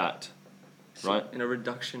looked at, right? in a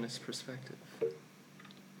reductionist perspective.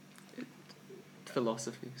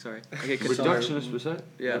 philosophy. Sorry. Okay, Reductionist percent.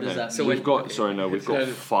 Yeah. What does that So mean? we've got. Sorry, no, we've got No.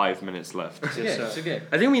 5 minutes left. It's okay. so- It's okay.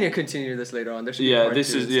 I think we need to continue this later on. There should be Yeah, part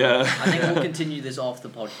this two, is so- yeah. I think we'll continue this off the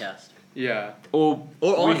podcast. Yeah. Or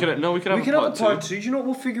Or we on. can no, we can have We can a have part a part two. two. You know what?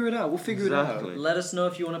 We'll figure it out. We'll figure it Exactly. out. Let us know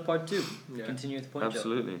if you want a part 2. Yeah. Continue with the point. Joe.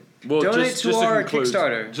 Absolutely. Well, Donate to our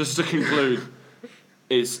Kickstarter. Just to conclude,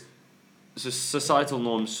 is societal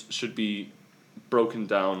norms should be broken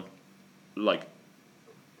down, like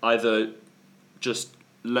either just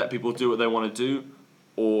let people do what they want to do,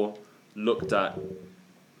 or looked at,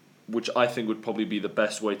 which I think would probably be the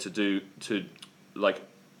best way to like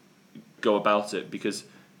go about it, because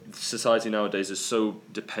society nowadays is so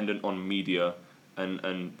dependent on media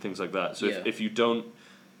and things like that. So Yeah. if you don't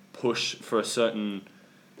push for a certain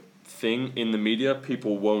thing in the media,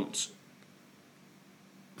 people won't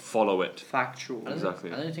follow it. Factual.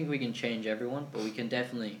 Exactly. I don't think we can change everyone, but we can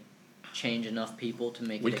definitely change enough people to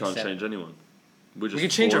make We it can't accept- change anyone. We're just We can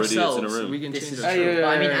change four idiots ourselves. in a room. We can This change is ourselves. true. yeah, But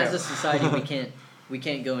I mean, yeah, as yeah. a society, we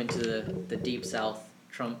can't go into the deep south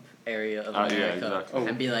Trump area of Yeah, America exactly.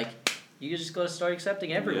 and be like, you just got to start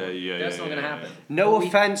accepting everyone. That's not gonna happen. No But we-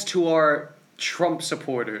 offense to our Trump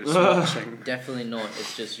supporters watching. Definitely not.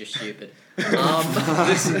 It's just you're stupid.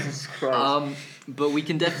 Jesus Christ. But we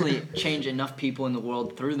can definitely change enough people in the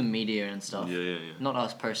world through the media and stuff. Yeah. Not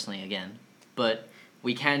us personally, again, but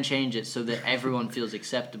we can change it so that everyone feels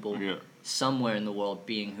acceptable Yeah. somewhere in the world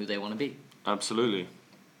being who they want to be. Absolutely.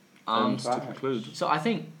 Um, And to conclude, so I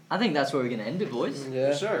think that's where we're gonna end it, boys.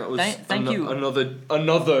 Yeah. that was Thank you.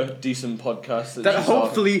 another decent podcast That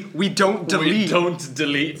hopefully we don't delete. we don't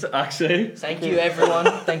delete. Actually, Thank you, everyone.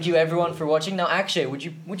 Thank you, everyone, for watching. Now, Akshay, would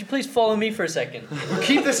you please follow me for a second?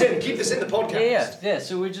 Keep this in the podcast. Yeah.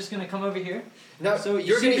 So we're just gonna come over here. Now, So you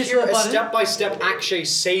you're see going to this hear little a button? step-by-step Akshay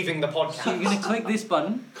saving the So you're podcast. gonna click this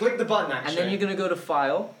button, Click the button, Akshay. and then you're gonna go to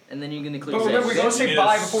File, and then you're gonna click But remember, we Save. gotta say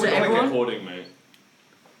bye before we So click everyone- it. recording, mate.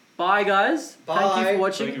 Bye, guys. Thank you Bye. for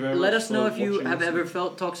watching. Thank you very Let much us know for if you watching have this. ever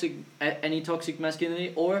felt any toxic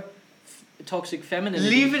masculinity or toxic femininity.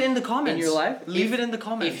 Leave it in the comments. in your life. Leave it in the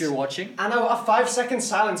comments. If you're watching. And a 5-second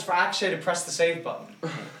silence for Akshay to press the save button.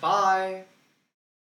 Bye.